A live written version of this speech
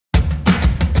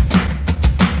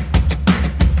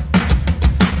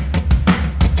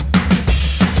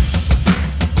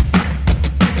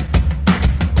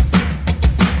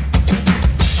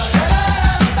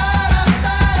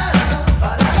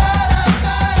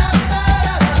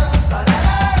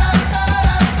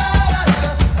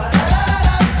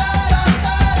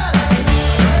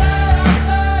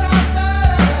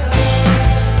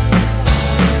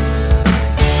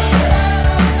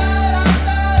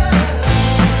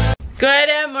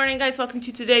Good morning, guys. Welcome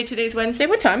to today. Today's Wednesday.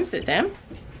 What time is it, Sam?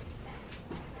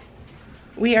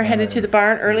 We are headed to the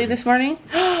barn early this morning.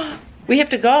 We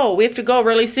have to go. We have to go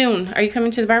really soon. Are you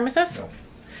coming to the barn with us? No. All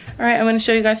right, I'm going to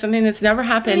show you guys something that's never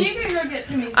happened. You can go get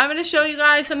to me. I'm going to show you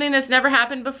guys something that's never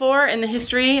happened before in the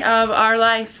history of our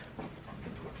life.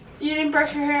 You didn't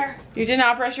brush your hair. You did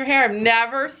not brush your hair. I've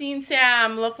never seen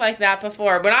Sam look like that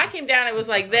before. When I came down, it was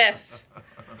like this.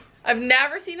 I've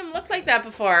never seen him look like that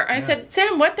before. I said,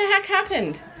 Sam, what the heck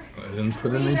happened? I didn't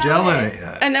put any gel in it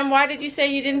yet. And then why did you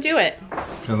say you didn't do it?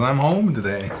 Because I'm home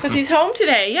today. Because he's home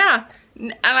today, yeah.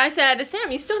 And I said,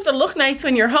 Sam, you still have to look nice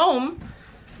when you're home.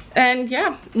 And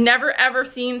yeah, never ever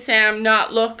seen Sam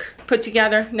not look put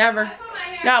together. Never.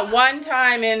 Not one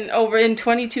time in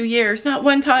 22 years. Not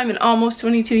one time in almost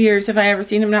 22 years have I ever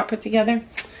seen him not put together.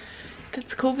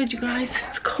 That's COVID, you guys.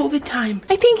 It's COVID time.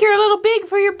 I think you're a little big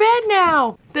for your bed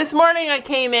now. This morning I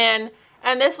came in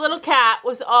and this little cat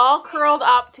was all curled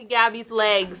up to Gabby's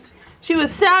legs. She was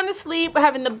sound asleep,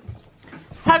 having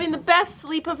the best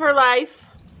sleep of her life.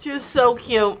 She was so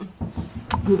cute.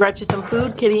 We brought you some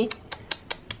food, kitty.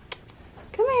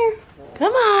 Come here.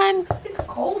 Come on. It's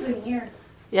cold in here.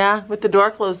 Yeah, with the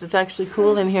door closed, it's actually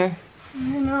cool in here. I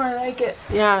know, I like it.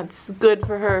 Yeah, it's good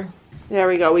for her. There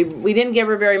we go. We didn't give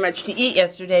her very much to eat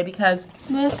yesterday because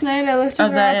last night I lifted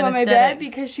her up on my bed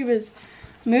because she was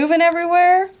moving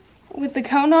everywhere with the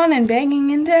cone on and banging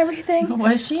into everything.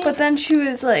 Was she? But then she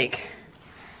was like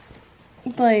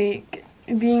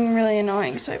being really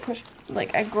annoying, so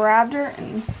I grabbed her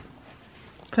and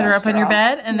put her up on your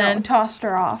bed and then tossed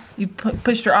her off. You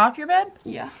pushed her off your bed?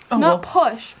 Yeah. Oh, not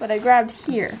push, but I grabbed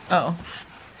here. Oh.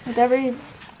 With everything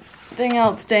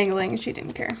else dangling, she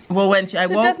didn't care. Well, when it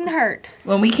doesn't hurt.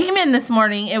 When we came in this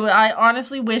morning, I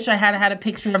honestly wish I had a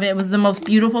picture of it. It was the most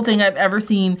beautiful thing I've ever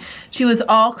seen. She was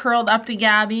all curled up to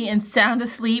Gabby and sound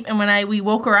asleep, and when we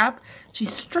woke her up, she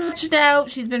stretched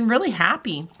out. She's been really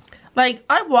happy. Like,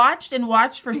 I watched and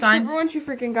watched for signs. Except when she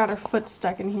freaking got her foot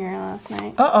stuck in here last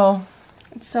night. Uh-oh.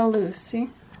 It's so loose, see?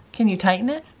 Can you tighten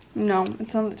it? No,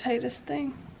 it's on the tightest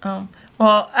thing. Oh.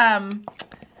 Well,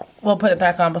 we'll put it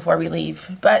back on before we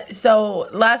leave. But, so,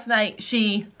 last night,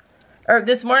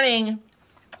 this morning,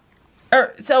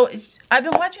 so, I've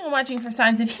been watching for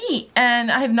signs of heat,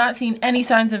 and I have not seen any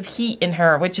signs of heat in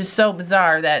her, which is so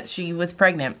bizarre that she was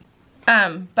pregnant.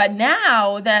 But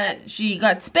now that she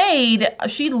got spayed,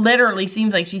 she literally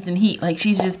seems like she's in heat. Like,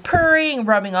 she's just purring,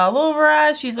 rubbing all over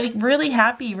us. She's, like, really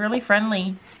happy, really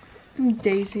friendly.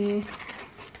 Daisy.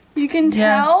 You can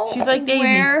tell she's like Daisy.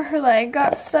 Where her leg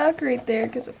got stuck right there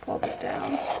because it pulled it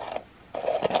down.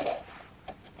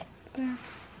 There.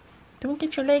 Don't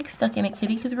get your leg stuck in it,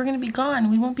 kitty, because we're going to be gone.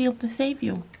 We won't be able to save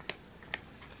you.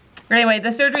 Anyway,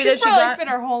 the surgery that she got... She probably fit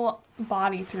her whole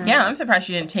body through. Yeah, I'm surprised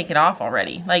she didn't take it off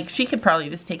already. Like, she could probably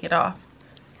just take it off.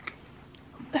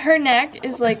 Her neck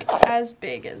is, like, as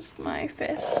big as my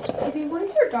fist. Baby, what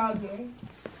is your dog doing?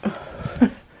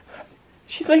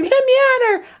 She's like, let me at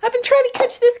her. I've been trying to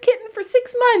catch this kitten for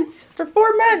 6 months. For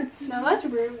 4 months. Now that's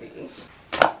rude.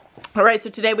 All right, so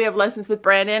today we have lessons with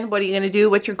Brandon. What are you going to do?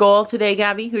 What's your goal today,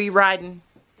 Gabby? Who are you riding?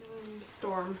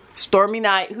 Storm. Stormy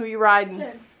night. Who are you riding?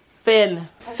 Finn.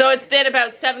 So it's been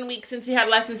about 7 weeks since we had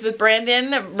lessons with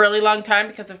Brandon, a really long time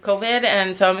because of COVID,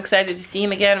 and so I'm excited to see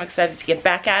him again. I'm excited to get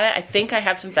back at it. I think I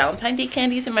have some Valentine's Day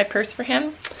candies in my purse for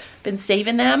him. Been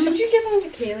saving them. Did you give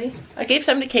them to Kaylee? I gave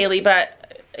some to Kaylee, but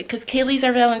because Kaylee's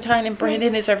our Valentine and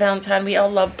Brandon is our Valentine, we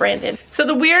all love Brandon. So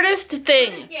the weirdest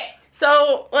thing,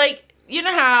 so like, you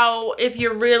know how if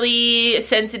you're really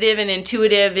sensitive and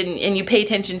intuitive and you pay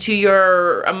attention to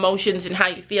your emotions and how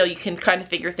you feel, you can kind of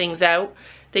figure things out.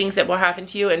 Things that will happen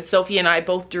to you. And Sophie and I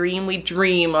both dream. We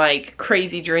dream like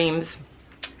crazy dreams.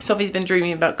 Sophie's been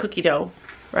dreaming about cookie dough,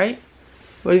 right?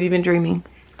 What have you been dreaming?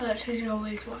 That she's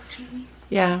always watching me.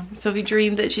 Yeah, Sophie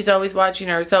dreamed that she's always watching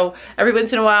her. So every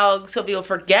once in a while, Sophie will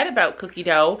forget about cookie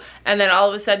dough, and then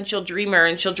all of a sudden she'll dream her,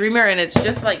 and it's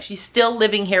just like she's still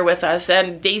living here with us.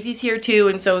 And Daisy's here too,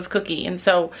 and so is Cookie. And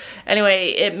so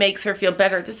anyway, it makes her feel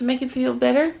better. Does it make you feel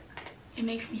better? It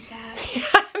makes me sad.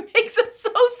 Yeah, it makes us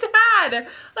so sad. Like,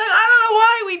 I don't know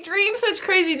why we dream such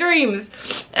crazy dreams.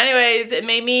 Anyways, it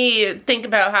made me think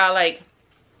about how, like,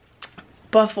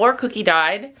 before Cookie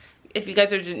died, if you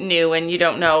guys are new and you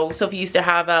don't know, Sophie used to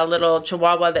have a little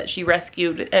Chihuahua that she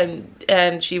rescued,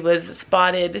 and she was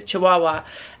spotted Chihuahua,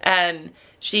 and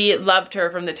she loved her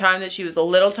from the time that she was a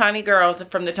little tiny girl.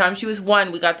 From the time she was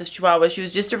 1, we got this Chihuahua. She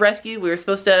was just a rescue. We were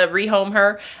supposed to rehome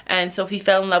her, and Sophie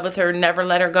fell in love with her, never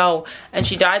let her go. And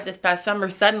she died this past summer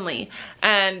suddenly.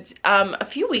 And a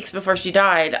few weeks before she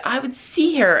died, I would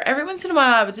see her. Every once in a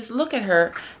while, I would just look at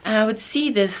her, and I would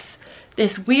see this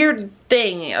this weird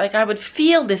thing. Like I would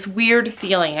feel this weird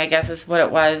feeling, I guess is what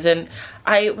it was. And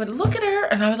I would look at her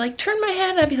and I would like turn my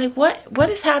head and I'd be like, what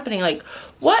is happening? Like,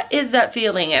 what is that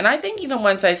feeling? And I think even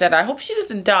once I said, I hope she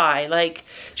doesn't die. Like,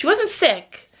 she wasn't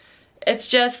sick. It's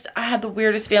just, I had the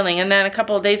weirdest feeling. And then a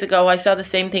couple of days ago, I saw the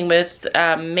same thing with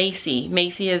Macy.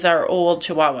 Macy is our old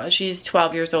Chihuahua. She's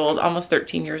 12 years old, almost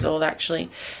 13 years old actually.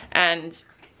 And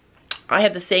I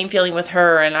had the same feeling with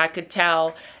her, and I could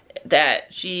tell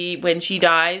that when she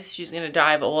dies, she's going to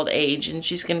die of old age and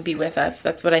she's going to be with us.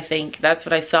 That's what I think. That's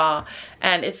what I saw.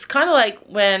 And it's kind of like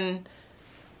when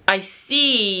I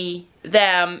see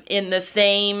them in the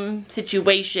same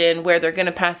situation where they're going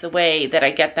to pass away, that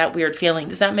I get that weird feeling.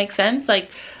 Does that make sense? Like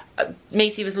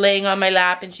Macy was laying on my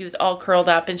lap and she was all curled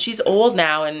up, and she's old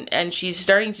now, and she's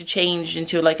starting to change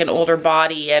into like an older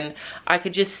body, and I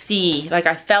could just see, like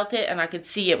I felt it and I could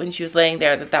see it when she was laying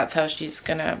there, that that's how she's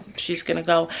gonna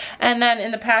go. And then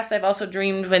in the past I've also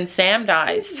dreamed when Sam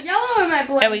dies. It's yellow in my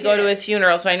blanket. And we go to his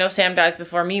funeral, so I know Sam dies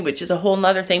before me, which is a whole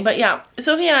nother thing. But yeah,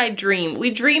 Sophie and I dream.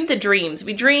 We dream the dreams.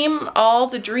 We dream all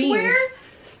the dreams. Where?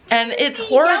 And it's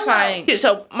horrifying. Yellow.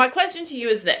 So my question to you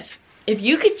is this. If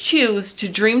you could choose to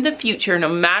dream the future, no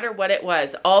matter what it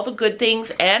was, all the good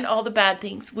things and all the bad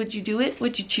things, would you do it?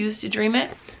 Would you choose to dream it?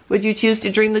 Would you choose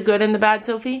to dream the good and the bad,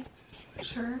 Sophie?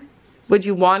 Sure. Would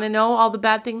you want to know all the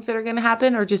bad things that are going to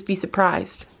happen, or just be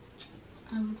surprised?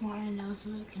 I would want to know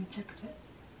so I can fix it.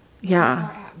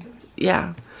 Yeah.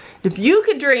 Yeah. If you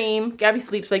could dream, Gabby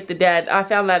sleeps like the dead. I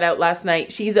found that out last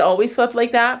night. She's always slept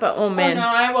like that, but oh man. Oh no,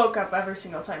 I woke up every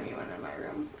single time you went in my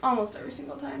room. Almost every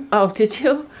single time. Oh, did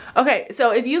you? Okay, so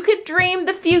if you could dream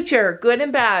the future, good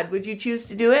and bad, would you choose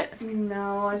to do it?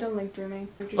 No, I don't like dreaming.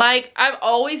 Like, I've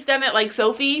always done it like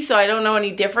Sophie, so I don't know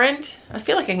any different. I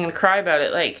feel like I'm gonna cry about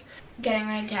it, like. Getting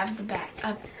ready to have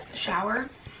the shower.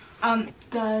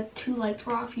 The two lights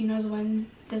were off, you know, the one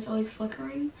that's always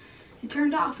flickering. It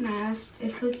turned off, and I asked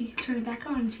if Cookie could turn it back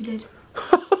on, and she did.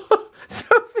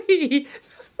 Sophie,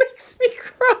 this makes me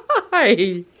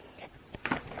cry.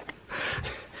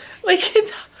 Like,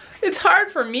 it's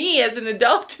hard for me as an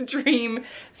adult to dream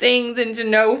things and to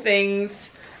know things,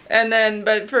 and then,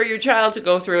 but for your child to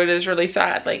go through it is really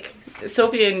sad. Like,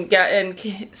 Sophie and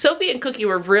Cookie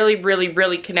were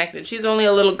really connected. She's only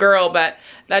a little girl, but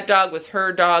that dog was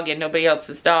her dog and nobody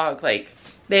else's dog. Like,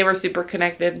 they were super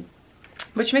connected.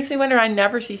 Which makes me wonder, I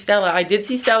never see Stella. I did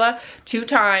see Stella 2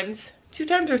 times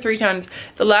or 3 times.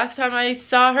 The last time I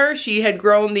saw her, she had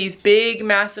grown these big,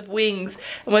 massive wings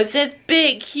and was this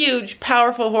big, huge,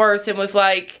 powerful horse, and was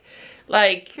like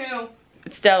Who?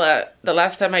 Stella, the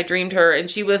last time I dreamed her, and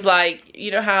she was like,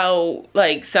 you know how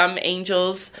like some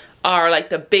angels are like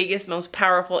the biggest, most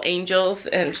powerful angels,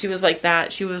 and she was like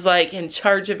that. She was like in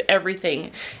charge of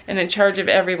everything and in charge of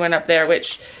everyone up there,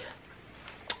 which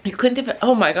you couldn't have.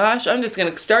 Oh my gosh, I'm just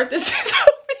gonna start this.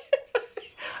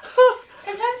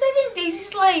 Sometimes I think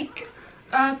Daisy's like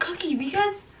Cookie,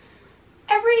 because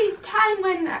every time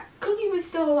when Cookie was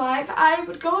still alive, I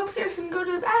would go upstairs and go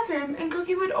to the bathroom, and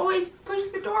Cookie would always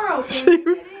push the door open and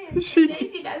get in.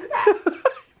 Daisy does that.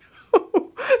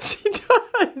 She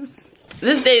does.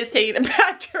 This day is taking a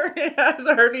bad turn. It has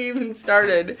already even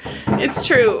started. It's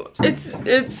true.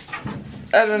 It's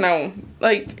I don't know.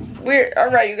 Like, all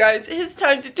right, you guys, it's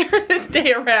time to turn this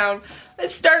day around.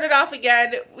 Let's start it off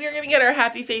again. We're gonna get our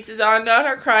happy faces on, not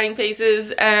our crying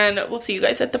faces, and we'll see you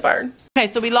guys at the barn. Okay,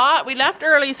 so we left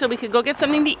early so we could go get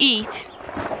something to eat.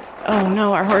 Oh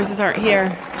no, our horses aren't here.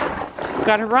 We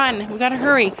gotta run, we gotta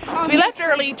hurry. So we left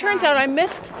early. Turns out I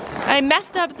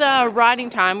messed up the riding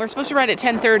time. We're supposed to ride at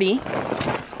 10:30.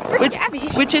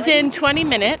 Which is in 20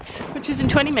 minutes.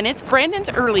 Brandon's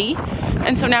early,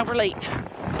 and so now we're late.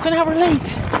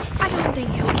 I don't think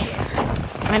he'll care.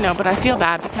 I know, but I feel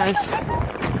bad because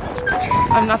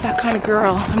I'm not that kind of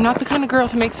girl. I'm not the kind of girl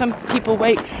to make some people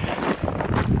wait.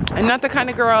 I'm not the kind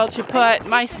of girl to put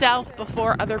myself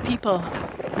before other people.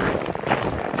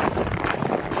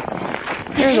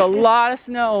 There's a lot of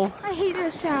snow. I hate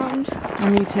this sound.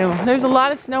 Me too. There's a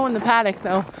lot of snow in the paddock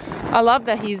though. I love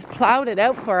that he's plowed it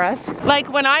out for us.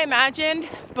 Like when I imagined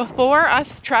before us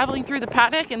traveling through the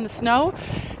paddock in the snow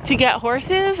to get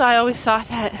horses, I always thought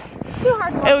that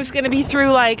it was gonna be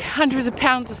through like hundreds of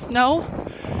pounds of snow.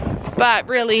 But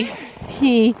really,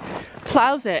 he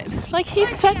plows it. Like he's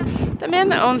such, the man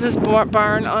that owns this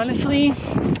barn, honestly,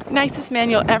 nicest man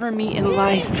you'll ever meet in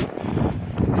life.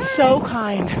 So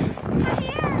kind.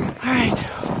 All right,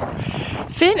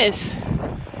 Finn is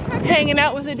hanging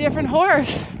out with a different horse.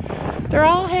 They're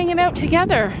all hanging out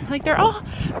together. Like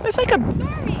there's like a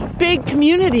big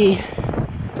community.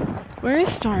 Where is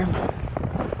Storm?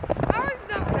 Ours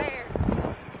is over there.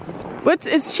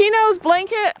 Is Chino's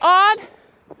blanket odd?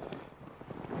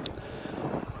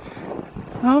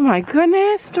 Oh my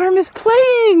goodness, Storm is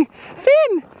playing!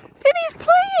 Finn! He's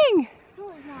playing! No,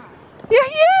 he's not. Yeah,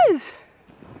 he is!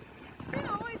 Finn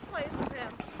always plays with him.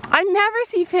 I never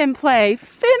see Finn play.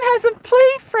 Finn has a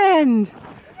play friend.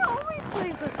 He always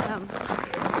plays with him.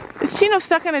 Is Chino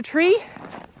stuck in a tree?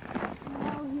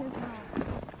 No, he is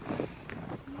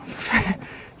not.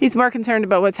 He's more concerned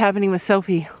about what's happening with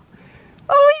Sophie.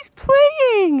 Oh, he's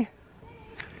playing!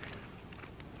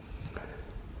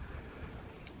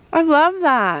 I love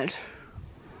that.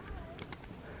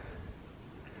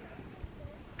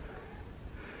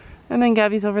 And then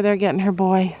Gabby's over there getting her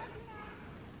boy.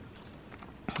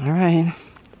 All right.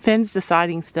 Finn's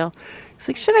deciding still. He's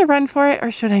like, should I run for it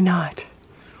or should I not?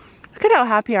 Look at how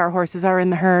happy our horses are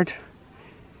in the herd.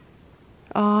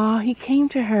 Oh, he came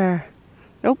to her.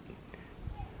 Nope.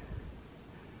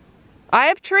 I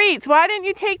have treats. Why didn't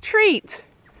you take treats?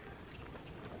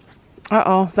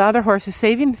 Uh-oh, the other horse is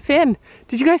saving Finn.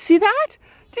 Did you guys see that?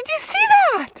 Did you see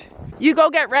that? You go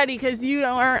get ready because you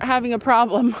aren't having a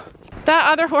problem. That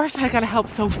other horse, I gotta help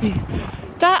Sophie.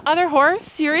 That other horse,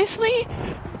 seriously?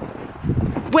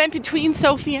 Went between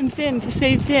Sophie and Finn to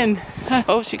save Finn.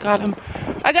 Oh, she got him.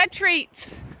 I got treats.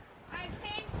 I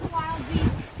tamed the wild beast.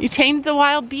 You tamed the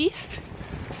wild beast?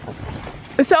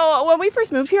 So when we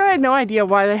first moved here, I had no idea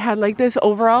why they had like this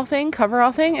overall thing,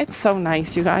 coverall thing. It's so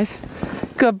nice, you guys.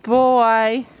 Good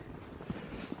boy.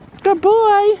 Good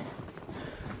boy.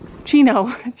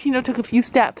 Chino took a few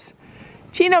steps.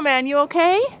 Chino, man, you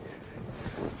okay?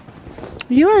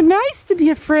 You are nice to be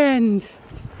a friend.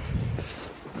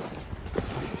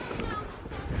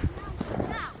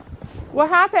 What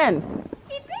happened?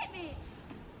 He bit me.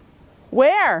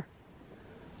 Where?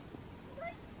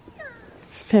 Right here.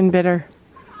 Finn bit her.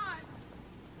 Come on.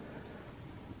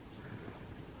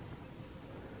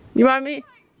 You want me?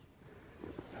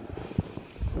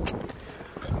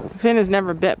 Finn has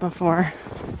never bit before.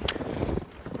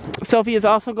 Sophie is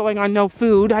also going on no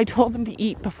food. I told them to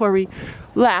eat before we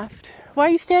left. Why are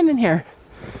you standing here?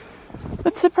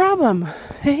 What's the problem?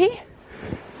 Hey?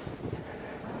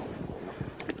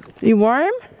 You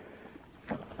warm?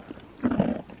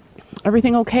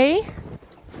 Everything okay?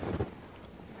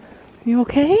 You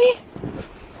okay?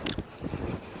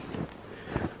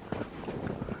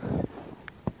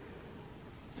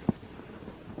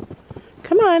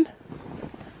 Come on.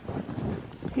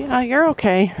 Yeah, you're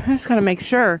okay. I just gotta make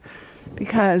sure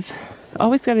because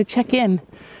always gotta check in.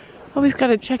 Always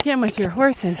gotta check in with your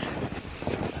horses.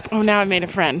 Oh, now I made a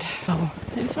friend. Oh,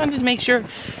 I just wanted to make sure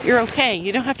you're okay.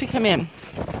 You don't have to come in.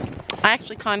 I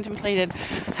actually contemplated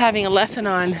having a lesson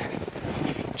on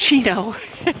Chino.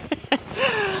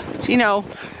 Chino,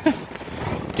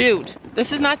 dude,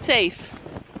 this is not safe.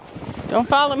 Don't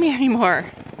follow me anymore.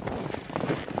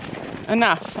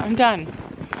 Enough. I'm done.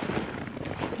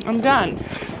 I'm done.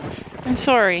 I'm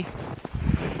sorry.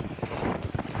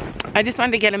 I just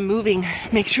wanted to get him moving,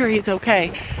 make sure he's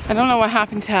okay. I don't know what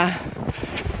happened to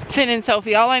Finn and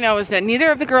Sophie. All I know is that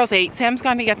neither of the girls ate. Sam's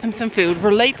gone to get them some food.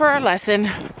 We're late for our lesson.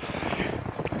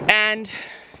 And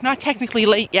not technically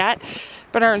late yet,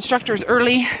 but our instructor's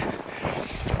early.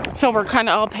 So we're kind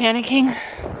of all panicking.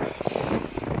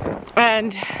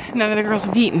 And none of the girls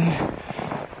have eaten.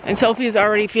 And Sophie is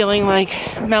already feeling like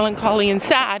melancholy and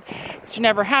sad, which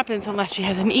never happens unless she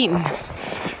hasn't eaten.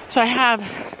 So I have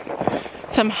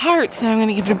some hearts that I'm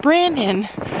gonna give to Brandon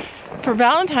for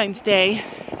Valentine's Day.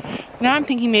 Now I'm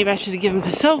thinking maybe I should give them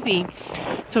to Sophie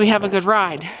so we have a good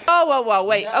ride. Oh, whoa, whoa,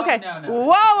 wait, okay. No. Whoa,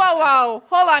 whoa, whoa,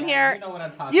 hold on here. You know what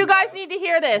I'm talking You guys about. need to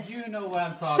hear this. You know what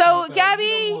I'm talking So, about.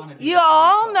 Gabby, you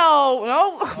all know,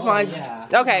 yeah.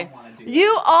 okay.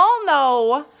 You all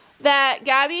know that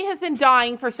Gabby has been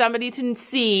dying for somebody to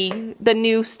see the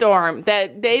new storm.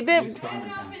 That they've been,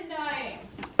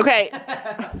 okay.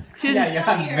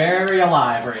 Yeah, you're very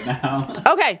alive right now.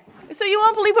 Okay, so you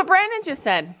won't believe what Brandon just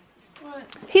said. What?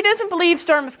 He doesn't believe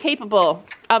Storm is capable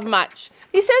of much.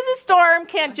 He says the Storm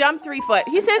can't jump 3 foot.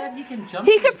 He says he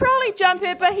could probably jump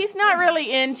it, but he's not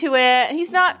really into it. He's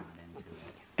not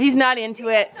into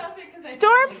it.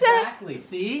 Storm said... Exactly,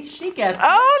 see? She gets it.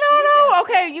 Oh, no.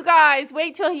 Okay, you guys,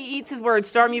 wait till he eats his words.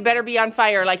 Storm, you better be on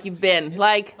fire like you've been.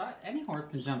 Like... Any horse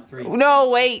can jump 3. No,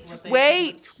 wait.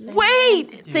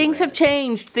 Things have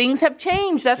changed. Things have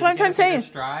changed. That's what I'm trying to say.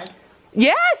 Stride?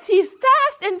 Yes, he's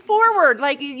fast and forward.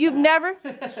 Like you've never...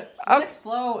 Okay.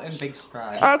 Slow and big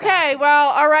stride. Okay,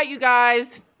 well, all right, you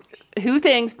guys. Who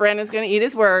thinks Brandon's going to eat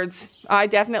his words? I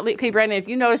definitely... Okay, Brandon, if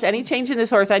you notice any change in this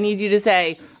horse, I need you to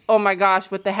say, oh my gosh,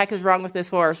 what the heck is wrong with this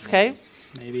horse, okay?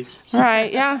 maybe. All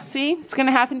right, yeah, see? It's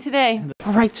gonna happen today.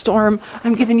 All right, Storm,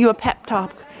 I'm giving you a pep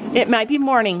talk. It might be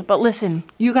morning, but listen,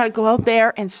 you gotta go out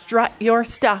there and strut your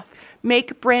stuff.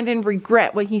 Make Brandon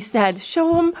regret what he said.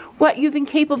 Show him what you've been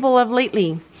capable of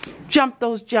lately. Jump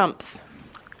those jumps.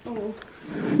 Oh.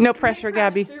 No pressure,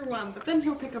 Gabby. One, but then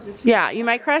he'll pick up his feet. Yeah, you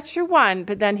might crash through one,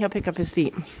 but then he'll pick up his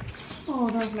feet. Oh,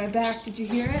 that was my back. Did you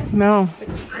hear it? No.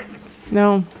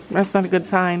 No, that's not a good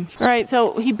sign. All right,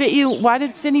 so he bit you. Why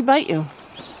did Finny bite you?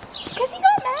 Because he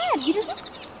got mad.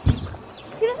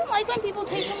 He doesn't like when people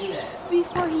take him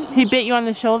before he eats. He bit you on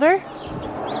the shoulder? Right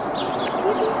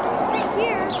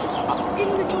here,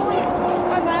 in the joint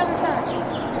on my other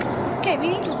side. Okay, we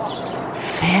need to walk.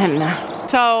 Finn.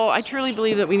 So I truly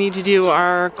believe that we need to do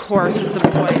our course with the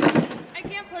boys. I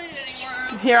can't put it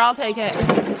anymore. Here, I'll take it.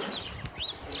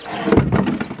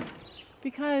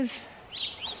 Because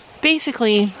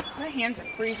basically, My hands are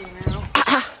freezing now.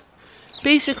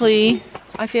 basically,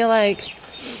 I feel like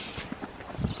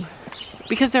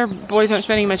because their boys aren't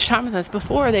spending much time with us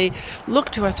before, they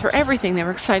looked to us for everything. They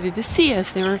were excited to see us.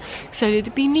 They were excited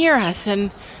to be near us. And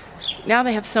now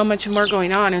they have so much more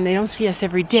going on and they don't see us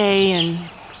every day. And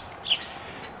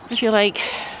I feel like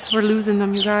we're losing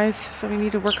them, you guys. So we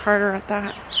need to work harder at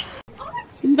that.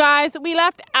 You guys, we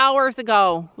left hours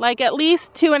ago, like at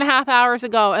least 2.5 hours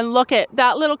ago. And look at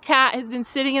that little cat has been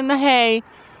sitting in the hay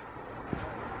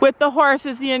with the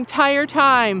horses the entire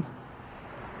time,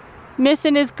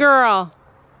 missing his girl.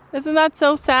 Isn't that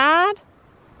so sad?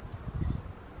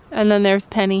 And then there's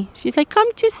Penny. She's like, come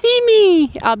to see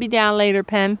me. I'll be down later,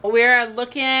 Pen. We're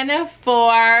looking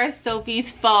for Sophie's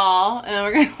fall and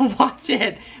we're gonna watch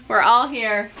it. We're all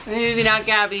here. Maybe not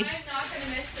Gabby. I'm not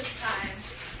gonna miss this time.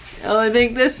 Oh, I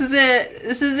think this is it.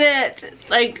 This is it.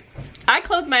 Like, I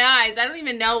closed my eyes. I don't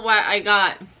even know what I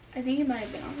got. I think it might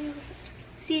have been on the other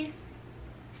side. See?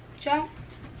 Jump.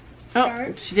 Oh,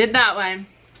 Start. she did that one.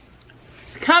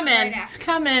 It's coming. Right It's after.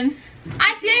 coming.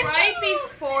 I did right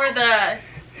before the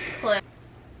clip.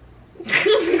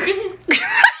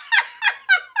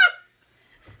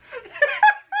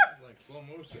 Like slow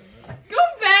motion. Huh? Go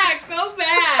back, go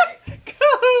back.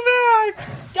 Go back.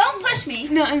 Don't push me.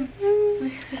 No,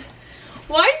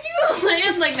 why do you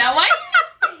land like that? Why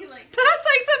do you just stay like that? That's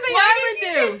like something Why I did would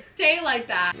you do. just stay like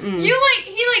that? Mm.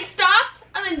 He stopped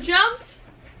and then jumped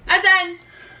and then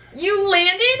you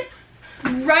landed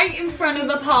right in front of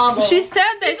the pommel. She said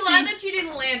that I'm glad that you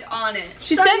didn't land on it.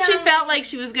 she said she felt like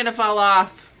she was gonna fall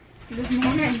off This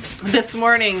morning. this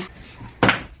morning.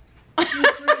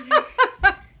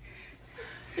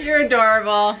 You're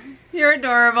adorable. You're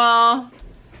adorable.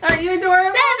 Aren't you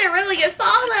adorable? That was a really good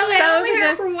fall though. It That only was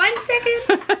hurt good. for 1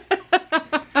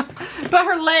 second. But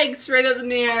her legs straight up in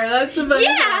the air. That's the best.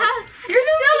 Yeah. You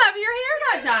still have your hair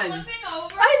not done. Flipping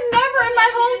over. I've never in my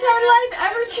whole entire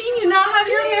life ever seen you not have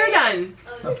your hair done.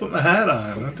 I put my hat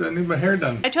on. I need my hair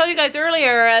done. I told you guys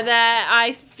earlier that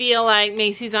I feel like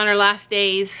Macy's on her last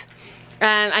days.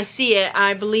 And I see it,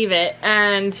 I believe it.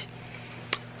 And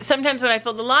sometimes when I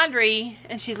fold the laundry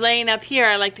and she's laying up here,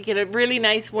 I like to get a really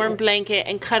nice warm blanket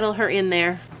and cuddle her in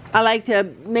there. I like to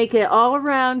make it all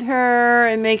around her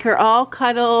and make her all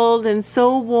cuddled and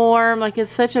so warm. Like,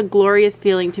 it's such a glorious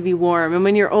feeling to be warm. And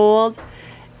when you're old,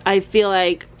 I feel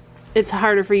like it's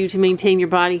harder for you to maintain your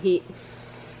body heat.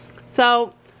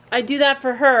 So I do that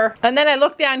for her. And then I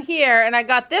look down here and I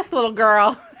got this little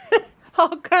girl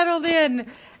all cuddled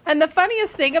in. And the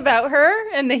funniest thing about her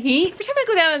and the heat, every time I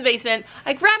go down in the basement,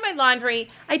 I grab my laundry,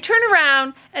 I turn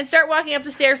around and start walking up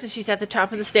the stairs and she's at the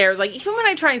top of the stairs. Like, even when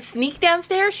I try and sneak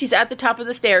downstairs, she's at the top of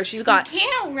the stairs. She's got... You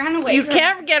can't run away You from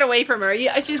can't get away from her.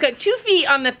 She's got 2 feet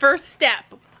on the first step,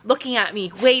 looking at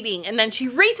me, waiting, and then she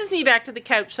races me back to the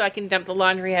couch so I can dump the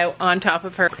laundry out on top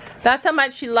of her. That's how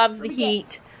much she loves the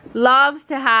heat. Loves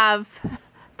to have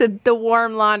the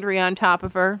warm laundry on top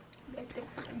of her.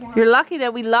 You're lucky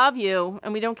that we love you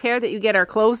and we don't care that you get our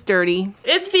clothes dirty.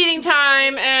 It's feeding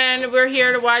time and we're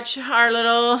here to watch our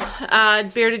little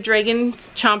bearded dragon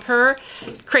chomp her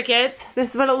crickets. This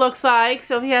is what it looks like.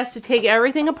 Sophie has to take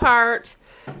everything apart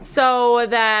so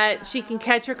that she can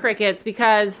catch her crickets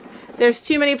because there's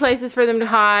too many places for them to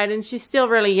hide and she's still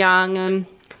really young and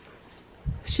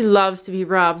she loves to be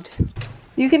rubbed.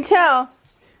 You can tell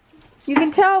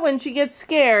when she gets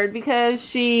scared because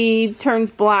she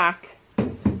turns black.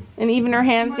 And even her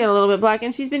hands get a little bit black.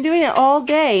 And she's been doing it all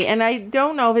day. And I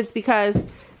don't know if it's because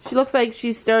she looks like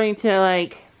she's starting to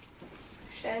like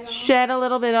shed a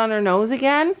little bit on her nose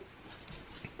again.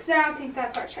 Because I don't think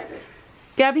that part's shattered.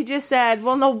 Gabby just said,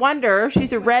 well, no wonder.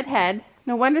 She's a redhead.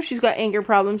 No wonder she's got anger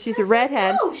problems. She's a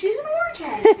redhead. Oh, she's an orange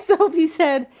head.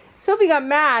 And Sophie got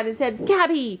mad and said,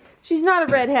 Gabby, she's not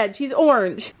a redhead. She's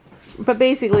orange. but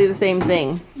basically the same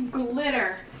thing.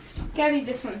 Glitter. Gabby,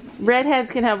 this one.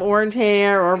 Redheads can have orange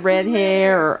hair or red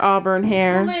hair or auburn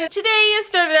hair. Today it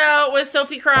started out with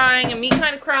Sophie crying and me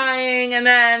kind of crying, and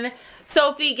then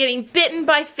Sophie getting bitten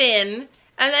by Finn,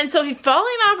 and then Sophie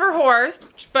falling off her horse,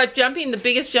 but jumping the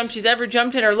biggest jump she's ever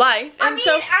jumped in her life. And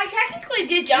I technically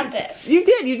did jump it. You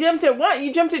did. You jumped it what?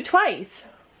 You jumped it twice.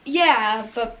 Yeah,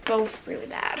 but both really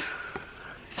bad.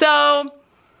 So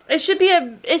it should be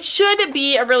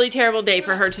a really terrible day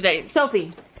for her today.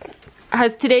 Sophie,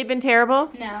 has today been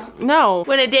terrible? No. No.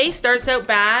 When a day starts out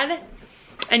bad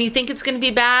and you think it's going to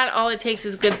be bad, all it takes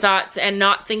is good thoughts and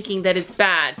not thinking that it's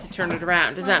bad to turn it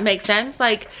around. Does that make sense?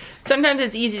 Like, sometimes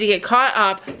it's easy to get caught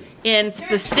up in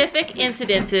specific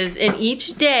incidences in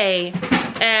each day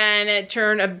and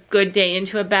turn a good day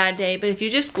into a bad day. But if you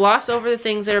just gloss over the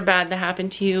things that are bad that happen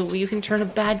to you, you can turn a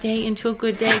bad day into a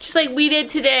good day. Just like we did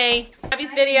today.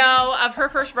 Abby's video of her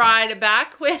first ride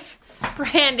back with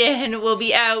Brandon will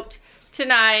be out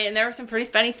tonight, and there were some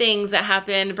pretty funny things that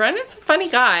happened. Brandon's a funny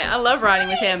guy. I love riding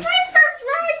with him. My first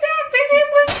ride back with him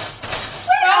was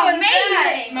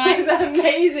amazing. Mine's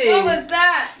amazing. What was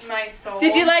that? My soul.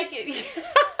 Did you like it?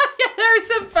 Yeah, there were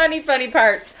some funny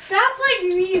parts. That's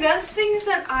like me. That's things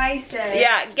that I say.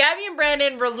 Yeah, Gabby and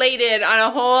Brandon related on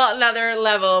a whole another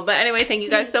level. But anyway, thank you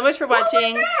guys so much for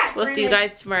watching. We'll see you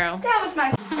guys tomorrow. That was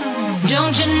my.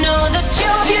 Don't you know that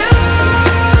you're beautiful?